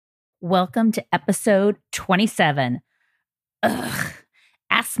Welcome to episode 27. Ugh,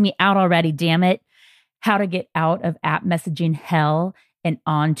 ask me out already, damn it. How to get out of app messaging hell and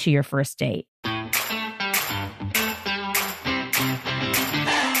on to your first date.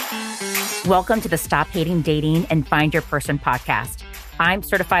 Welcome to the Stop Hating Dating and Find Your Person podcast. I'm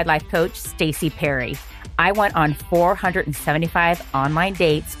certified life coach Stacey Perry. I went on 475 online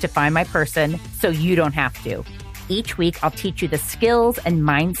dates to find my person so you don't have to. Each week, I'll teach you the skills and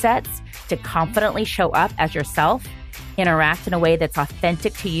mindsets to confidently show up as yourself, interact in a way that's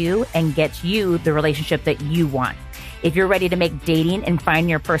authentic to you, and get you the relationship that you want. If you're ready to make dating and finding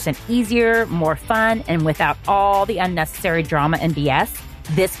your person easier, more fun, and without all the unnecessary drama and BS,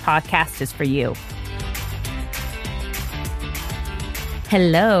 this podcast is for you.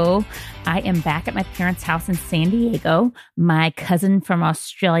 Hello. I am back at my parents' house in San Diego. My cousin from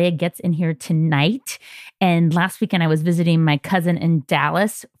Australia gets in here tonight. And last weekend, I was visiting my cousin in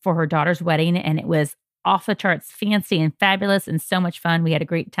Dallas for her daughter's wedding, and it was off the charts fancy and fabulous and so much fun. We had a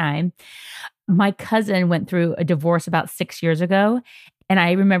great time. My cousin went through a divorce about 6 years ago. And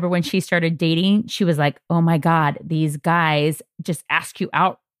I remember when she started dating, she was like, oh my God, these guys just ask you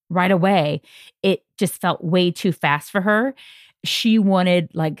out right away. It just felt way too fast for her. She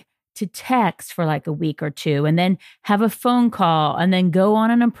wanted to text for a week or two and then have a phone call and then go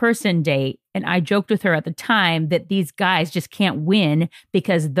on an in-person date. And I joked with her at the time that these guys just can't win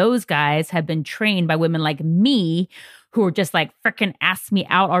because those guys have been trained by women like me who are just frickin' ask me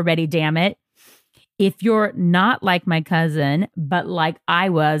out already, damn it. If you're not like my cousin, but like I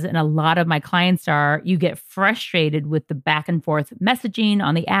was, and a lot of my clients are, you get frustrated with the back and forth messaging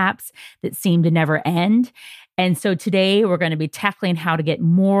on the apps that seem to never end. And so today we're going to be tackling how to get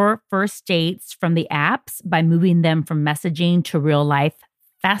more first dates from the apps by moving them from messaging to real life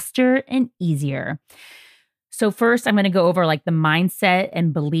faster and easier. So first, I'm going to go over the mindset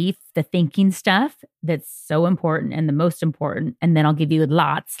and belief, the thinking stuff that's so important and the most important. And then I'll give you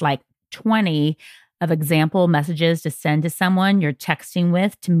lots, 20 of example messages to send to someone you're texting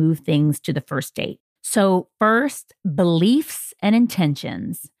with to move things to the first date. So first, beliefs and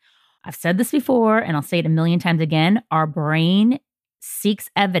intentions. I've said this before, and I'll say it a million times again. Our brain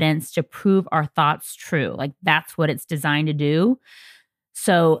seeks evidence to prove our thoughts true. That's what it's designed to do.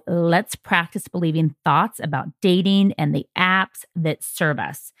 So let's practice believing thoughts about dating and the apps that serve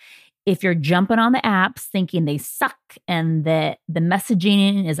us. If you're jumping on the apps thinking they suck and that the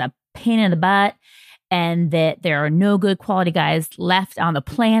messaging is a pain in the butt and that there are no good quality guys left on the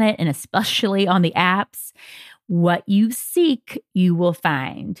planet, and especially on the apps, what you seek, you will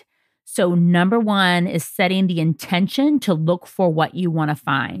find. So number one is setting the intention to look for what you want to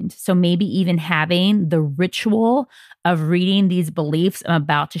find. So maybe even having the ritual of reading these beliefs I'm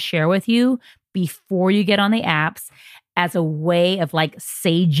about to share with you before you get on the apps as a way of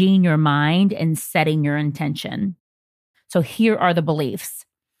saging your mind and setting your intention. So here are the beliefs.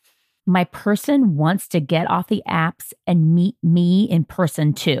 My person wants to get off the apps and meet me in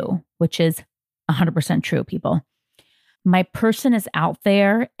person too, which is 100% true, people. My person is out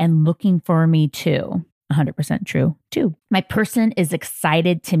there and looking for me too. 100% true too. My person is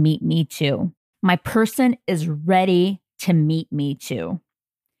excited to meet me too. My person is ready to meet me too.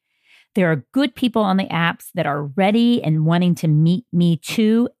 There are good people on the apps that are ready and wanting to meet me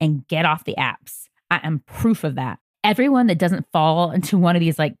too and get off the apps. I am proof of that. Everyone that doesn't fall into one of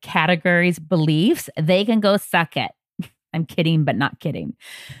these categories, beliefs, they can go suck it. I'm kidding, but not kidding.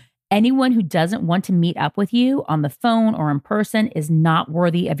 Anyone who doesn't want to meet up with you on the phone or in person is not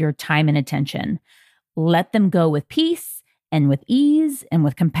worthy of your time and attention. Let them go with peace and with ease and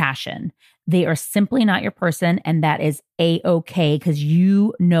with compassion. They are simply not your person, and that is A-okay because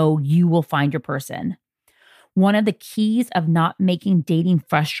you know you will find your person. One of the keys of not making dating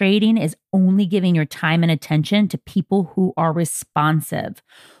frustrating is only giving your time and attention to people who are responsive,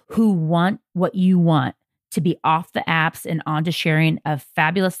 who want what you want, to be off the apps and onto sharing a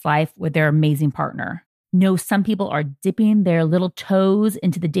fabulous life with their amazing partner. No, some people are dipping their little toes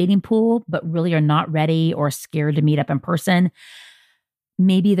into the dating pool, but really are not ready or scared to meet up in person.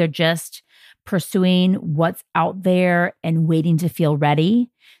 Maybe they're just pursuing what's out there and waiting to feel ready.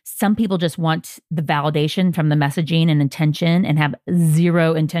 Some people just want the validation from the messaging and intention and have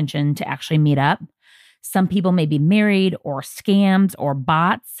zero intention to actually meet up. Some people may be married or scams or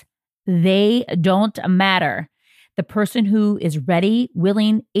bots. They don't matter. The person who is ready,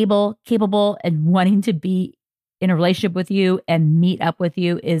 willing, able, capable, and wanting to be in a relationship with you and meet up with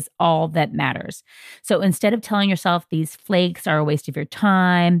you is all that matters. So instead of telling yourself these flakes are a waste of your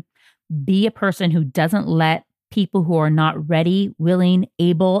time, be a person who doesn't let people who are not ready, willing,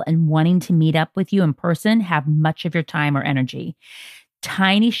 able, and wanting to meet up with you in person have much of your time or energy.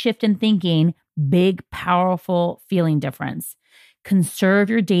 Tiny shift in thinking, big, powerful feeling difference. Conserve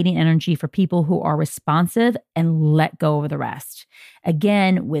your dating energy for people who are responsive and let go of the rest.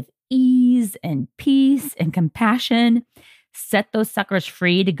 Again, with ease and peace and compassion, set those suckers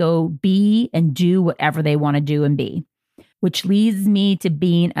free to go be and do whatever they want to do and be. Which leads me to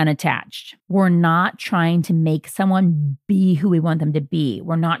being unattached. We're not trying to make someone be who we want them to be.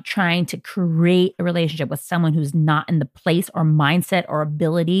 We're not trying to create a relationship with someone who's not in the place or mindset or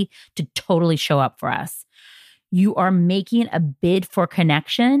ability to totally show up for us. You are making a bid for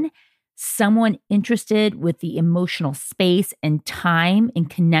connection. Someone interested with the emotional space and time in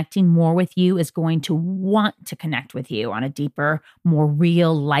connecting more with you is going to want to connect with you on a deeper, more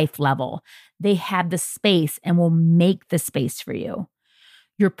real life level. They have the space and will make the space for you.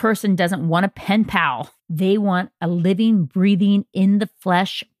 Your person doesn't want a pen pal. They want a living, breathing, in the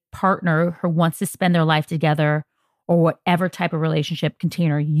flesh partner who wants to spend their life together, or whatever type of relationship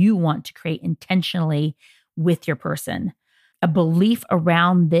container you want to create intentionally with your person. A belief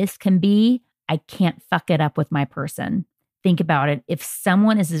around this can be, I can't fuck it up with my person. Think about it. If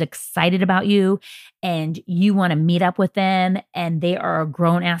someone is as excited about you and you want to meet up with them and they are a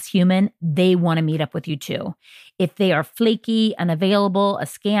grown-ass human, they want to meet up with you too. If they are flaky, unavailable, a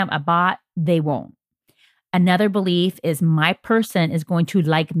scam, a bot, they won't. Another belief is my person is going to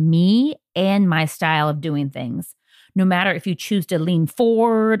like me and my style of doing things. No matter if you choose to lean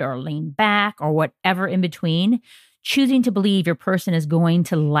forward or lean back or whatever in between, choosing to believe your person is going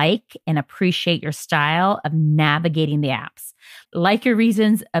to like and appreciate your style of navigating the apps, like your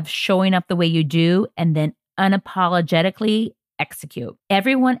reasons of showing up the way you do, and then unapologetically execute.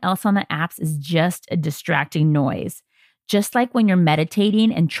 Everyone else on the apps is just a distracting noise. Just like when you're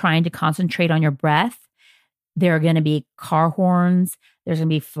meditating and trying to concentrate on your breath, there are going to be car horns, there's going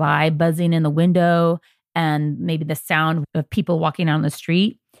to be fly buzzing in the window, and maybe the sound of people walking down the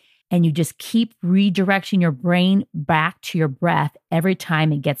street. And you just keep redirecting your brain back to your breath every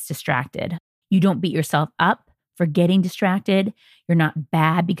time it gets distracted. You don't beat yourself up for getting distracted. You're not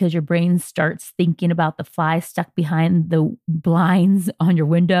bad because your brain starts thinking about the fly stuck behind the blinds on your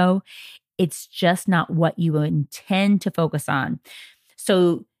window. It's just not what you intend to focus on.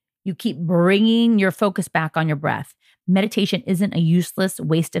 So you keep bringing your focus back on your breath. Meditation isn't a useless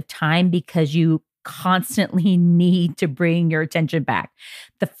waste of time because you constantly need to bring your attention back.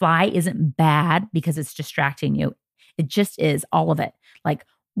 The fly isn't bad because it's distracting you. It just is, all of it. Like,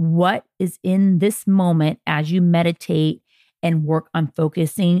 what is in this moment as you meditate and work on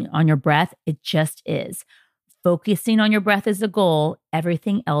focusing on your breath? It just is. Focusing on your breath is the goal.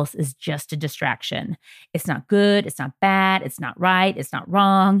 Everything else is just a distraction. It's not good. It's not bad. It's not right. It's not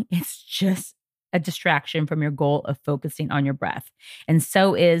wrong. It's just a distraction from your goal of focusing on your breath. And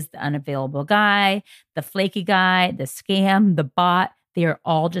so is the unavailable guy, the flaky guy, the scam, the bot. They are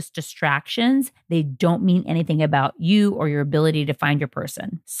all just distractions. They don't mean anything about you or your ability to find your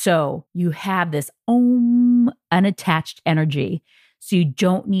person. So you have this unattached energy. So you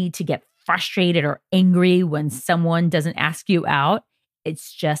don't need to get frustrated or angry when someone doesn't ask you out.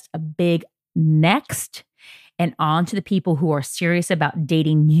 It's just a big next, and on to the people who are serious about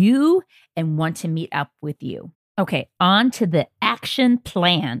dating you and want to meet up with you. Okay, on to the action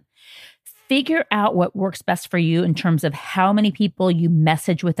plan. Figure out what works best for you in terms of how many people you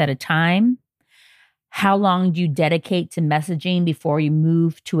message with at a time. How long do you dedicate to messaging before you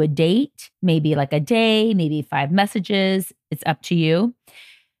move to a date? Maybe like a day, maybe 5 messages. It's up to you.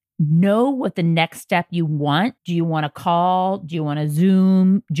 Know what the next step you want. Do you want to call? Do you want to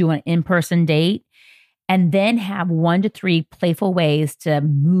Zoom? Do you want an in-person date? And then have 1 to 3 playful ways to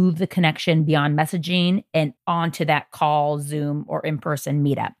move the connection beyond messaging and onto that call, Zoom, or in-person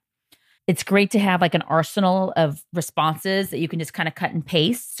meetup. It's great to have like an arsenal of responses that you can just kind of cut and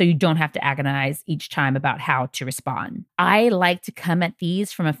paste so you don't have to agonize each time about how to respond. I like to come at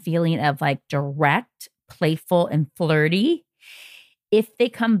these from a feeling of like direct, playful, and flirty. If they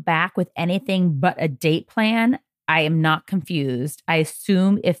come back with anything but a date plan, I am not confused. I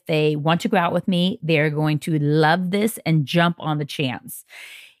assume if they want to go out with me, they're going to love this and jump on the chance.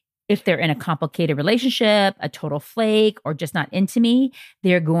 If they're in a complicated relationship, a total flake, or just not into me,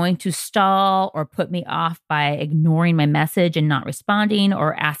 they're going to stall or put me off by ignoring my message and not responding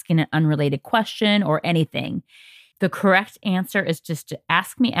or asking an unrelated question or anything. The correct answer is just to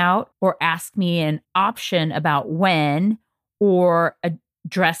ask me out or ask me an option about when, or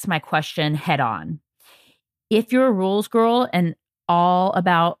address my question head on. If you're a rules girl and all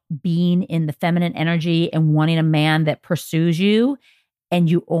about being in the feminine energy and wanting a man that pursues you, and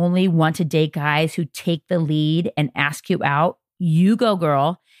you only want to date guys who take the lead and ask you out, you go,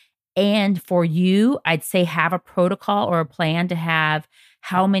 girl. And for you, I'd say have a protocol or a plan to have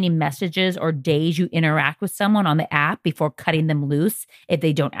how many messages or days you interact with someone on the app before cutting them loose if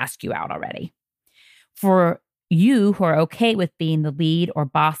they don't ask you out already. For you who are okay with being the lead or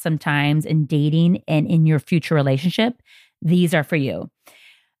boss sometimes in dating and in your future relationship, these are for you.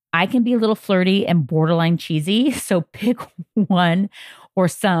 I can be a little flirty and borderline cheesy, so pick one or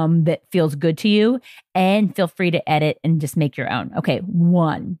some that feels good to you and feel free to edit and just make your own. Okay,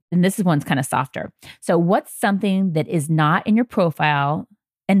 one, and this one's kind of softer. So what's something that is not in your profile?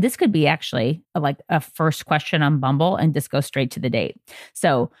 And this could be actually like a first question on Bumble and just go straight to the date.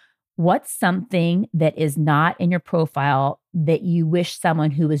 So what's something that is not in your profile that you wish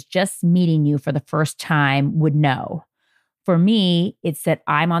someone who is just meeting you for the first time would know? For me, it's that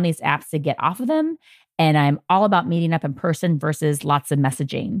I'm on these apps to get off of them, and I'm all about meeting up in person versus lots of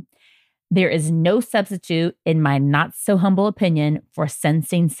messaging. There is no substitute, in my not so humble opinion, for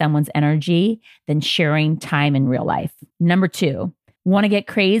sensing someone's energy than sharing time in real life. Number 2, want to get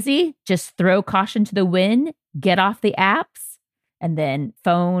crazy? Just throw caution to the wind, get off the apps, and then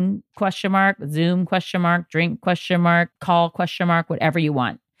phone, ? Zoom, ? Drink, ? Call, ? Whatever you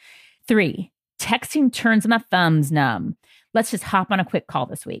want. 3, texting turns my thumbs numb. Let's just hop on a quick call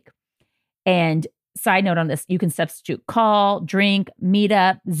this week. And side note on this, you can substitute call, drink, meet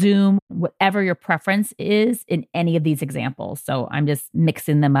up, Zoom, whatever your preference is in any of these examples. So I'm just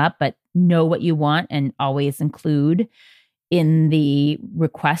mixing them up, but know what you want and always include in the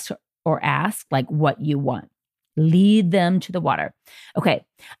request or ask like what you want. Lead them to the water. Okay,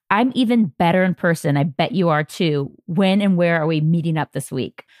 I'm even better in person. I bet you are too. When and where are we meeting up this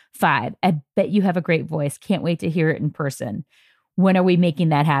week? 5, I bet you have a great voice. Can't wait to hear it in person. When are we making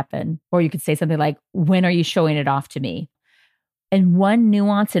that happen? Or you could say something like, when are you showing it off to me? And one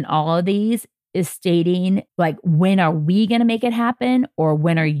nuance in all of these is stating like, when are we going to make it happen? Or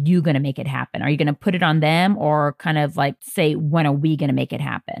when are you going to make it happen? Are you going to put it on them or kind of like say, when are we going to make it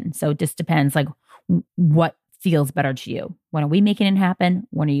happen? So it just depends like what feels better to you. When are we making it happen?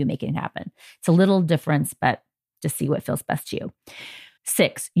 When are you making it happen? It's a little difference, but just see what feels best to you.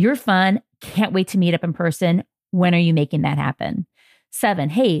 6, you're fun. Can't wait to meet up in person. When are you making that happen? 7,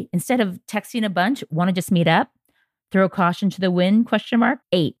 hey, instead of texting a bunch, want to just meet up? Throw caution to the wind, ?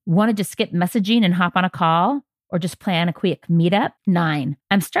 8, want to just skip messaging and hop on a call or just plan a quick meetup? 9,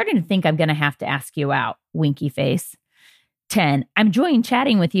 I'm starting to think I'm going to have to ask you out, winky face. 10, I'm enjoying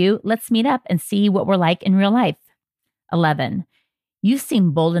chatting with you. Let's meet up and see what we're like in real life. 11, you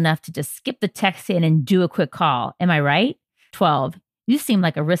seem bold enough to just skip the texting and do a quick call. Am I right? 12, you seem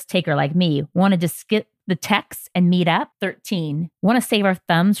like a risk taker like me. Want to just skip the text and meet up? 13, want to save our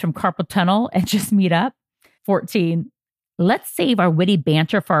thumbs from carpal tunnel and just meet up? 14, let's save our witty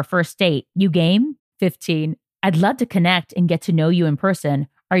banter for our first date. You game? 15, I'd love to connect and get to know you in person.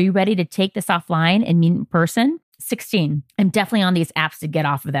 Are you ready to take this offline and meet in person? 16, I'm definitely on these apps to get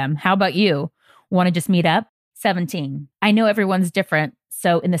off of them. How about you? Want to just meet up? 17, I know everyone's different.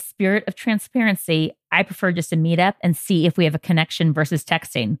 So in the spirit of transparency, I prefer just to meet up and see if we have a connection versus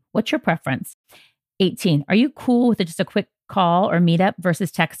texting. What's your preference? 18, are you cool with just a quick call or meetup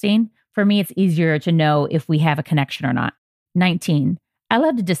versus texting? For me, it's easier to know if we have a connection or not. 19, I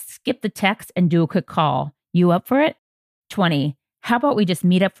love to just skip the text and do a quick call. You up for it? 20, how about we just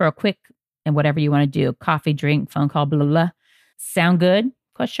meet up for a quick and whatever you want to do, coffee, drink, phone call, blah, blah, blah. Sound good? ?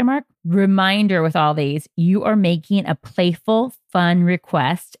 Reminder with all these, you are making a playful, fun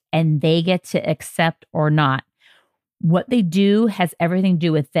request and they get to accept or not. What they do has everything to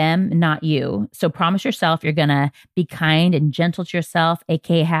do with them, not you. So promise yourself you're going to be kind and gentle to yourself,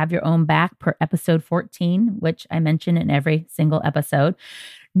 aka have your own back per episode 14, which I mention in every single episode,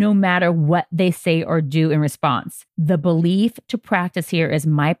 no matter what they say or do in response. The belief to practice here is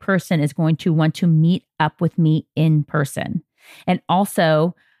my person is going to want to meet up with me in person. And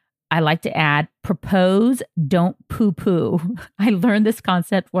also, I like to add, propose, don't poo-poo. I learned this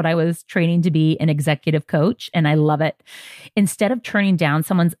concept when I was training to be an executive coach, and I love it. Instead of turning down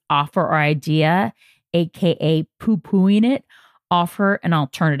someone's offer or idea, aka poo-pooing it, offer an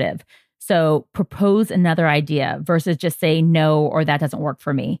alternative. So propose another idea versus just say no or that doesn't work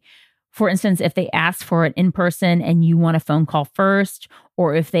for me. For instance, if they ask for it in person and you want a phone call first,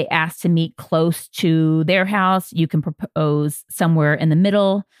 or if they ask to meet close to their house, you can propose somewhere in the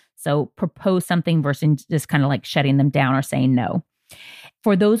middle. So propose something versus just kind of like shutting them down or saying no.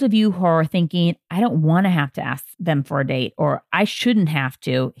 For those of you who are thinking, I don't want to have to ask them for a date or I shouldn't have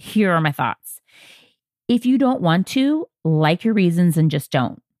to, here are my thoughts. If you don't want to, like your reasons and just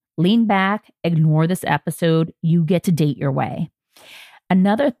don't. Lean back, ignore this episode. You get to date your way.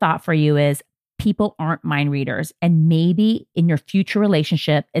 Another thought for you is people aren't mind readers. And maybe in your future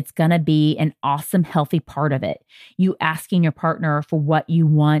relationship, it's going to be an awesome, healthy part of it. You asking your partner for what you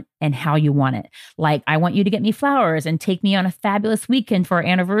want and how you want it. Like, I want you to get me flowers and take me on a fabulous weekend for our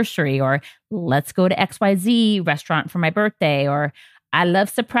anniversary, or let's go to XYZ restaurant for my birthday, or I love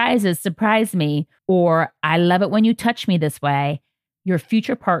surprises, surprise me, or I love it when you touch me this way. Your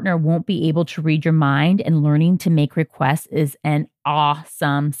future partner won't be able to read your mind, and learning to make requests is an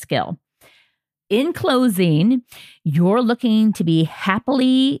awesome skill. In closing, you're looking to be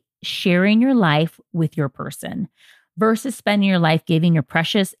happily sharing your life with your person versus spending your life giving your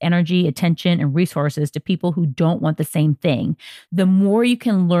precious energy, attention, and resources to people who don't want the same thing. The more you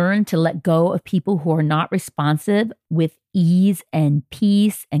can learn to let go of people who are not responsive with ease and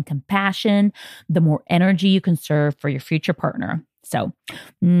peace and compassion, the more energy you can serve for your future partner. So,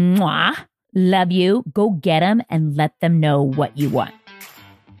 mwah, love you. Go get them and let them know what you want.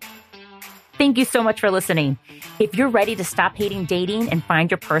 Thank you so much for listening. If you're ready to stop hating dating and find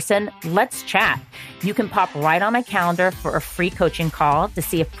your person, let's chat. You can pop right on my calendar for a free coaching call to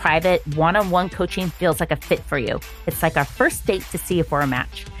see if private one-on-one coaching feels like a fit for you. It's like our first date to see if we're a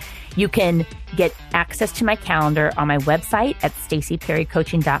match. You can get access to my calendar on my website at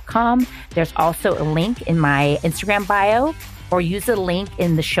staceyperrycoaching.com. There's also a link in my Instagram bio, or use the link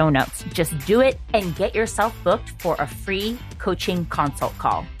in the show notes. Just do it and get yourself booked for a free coaching consult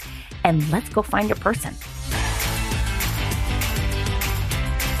call. And let's go find your person.